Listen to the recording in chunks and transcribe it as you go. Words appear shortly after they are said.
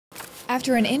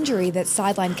After an injury that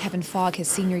sidelined Kevin Fogg his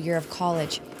senior year of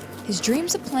college, his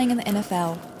dreams of playing in the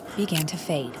NFL began to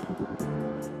fade.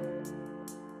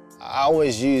 I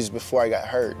always used before I got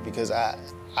hurt because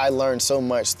I learned so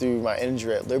much through my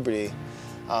injury at Liberty,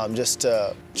 just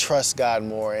to trust God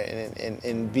more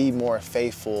and be more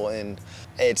faithful. And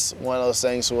it's one of those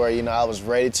things where, I was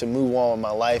ready to move on with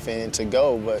my life and to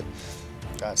go, but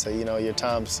God said, your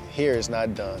time's here is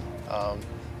not done.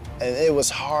 And it was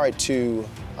hard to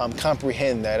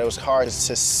comprehend that. It was hard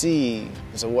to see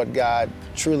what God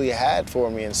truly had for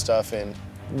me and stuff. And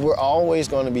we're always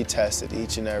going to be tested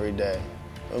each and every day.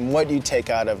 And what you take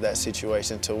out of that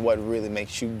situation to what really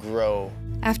makes you grow.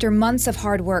 After months of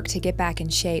hard work to get back in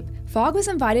shape, Fogg was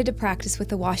invited to practice with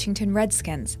the Washington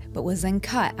Redskins, but was then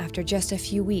cut after just a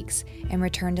few weeks and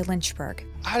returned to Lynchburg.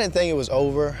 I didn't think it was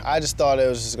over. I just thought it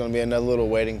was just going to be another little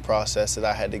waiting process that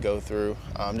I had to go through.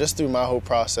 Just through my whole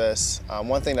process,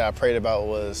 one thing that I prayed about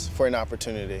was for an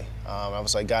opportunity. I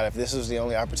was like, God, if this was the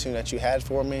only opportunity that you had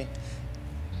for me,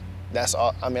 that's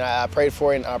all. I prayed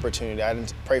for an opportunity. I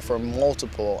didn't pray for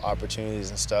multiple opportunities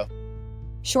and stuff.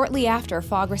 Shortly after,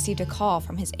 Fogg received a call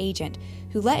from his agent,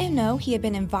 who let him know he had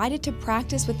been invited to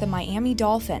practice with the Miami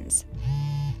Dolphins.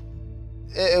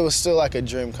 It was still like a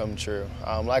dream come true.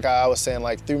 Like I was saying,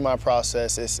 like through my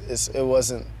process, it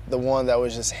wasn't the one that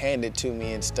was just handed to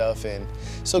me and stuff. And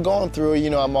so going through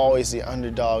it, I'm always the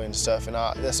underdog and stuff, and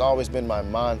that's always been my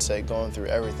mindset going through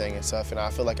everything and stuff. And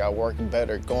I feel like I work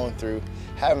better going through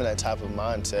having that type of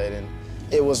mindset. And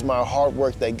it was my hard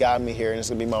work that got me here, and it's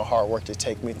gonna be my hard work to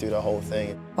take me through the whole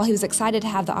thing. While he was excited to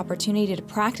have the opportunity to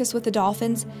practice with the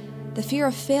Dolphins, the fear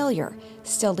of failure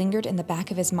still lingered in the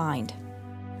back of his mind.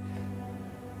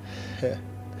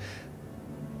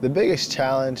 The biggest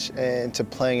challenge to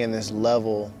playing in this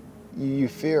level, you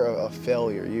fear of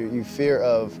failure. You fear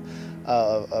of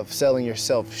selling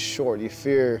yourself short. You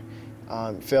fear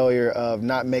failure of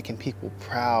not making people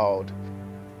proud.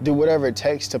 Do whatever it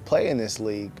takes to play in this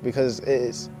league because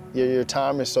your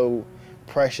time is so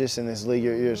precious in this league.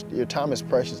 Your time is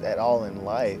precious at all in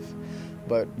life.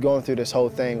 But going through this whole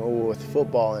thing with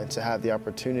football and to have the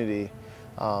opportunity,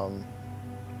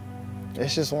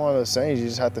 it's just one of those things. You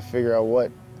just have to figure out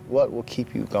what will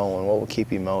keep you going, what will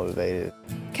keep you motivated.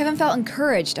 Kevin felt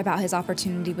encouraged about his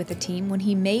opportunity with the team when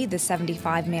he made the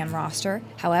 75-man roster.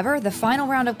 However, the final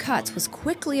round of cuts was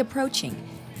quickly approaching,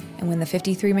 and when the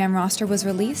 53-man roster was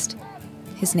released,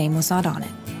 his name was not on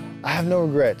it. I have no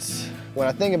regrets. When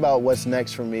I think about what's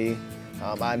next for me,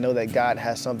 I know that God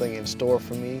has something in store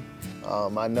for me.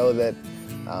 I know that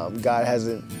God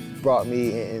hasn't brought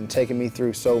me and taken me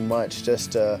through so much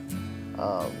just to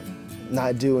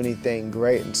not do anything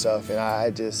great and stuff. And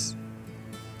I just,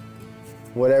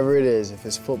 whatever it is, if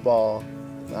it's football,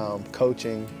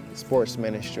 coaching, sports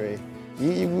ministry,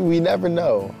 we never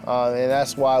know. And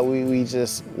that's why we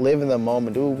just live in the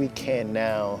moment, do what we can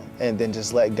now, and then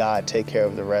just let God take care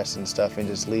of the rest and stuff and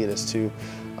just lead us to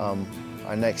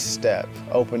our next step,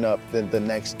 open up the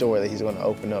next door that he's going to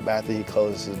open up after he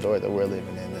closes the door that we're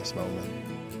living in this moment.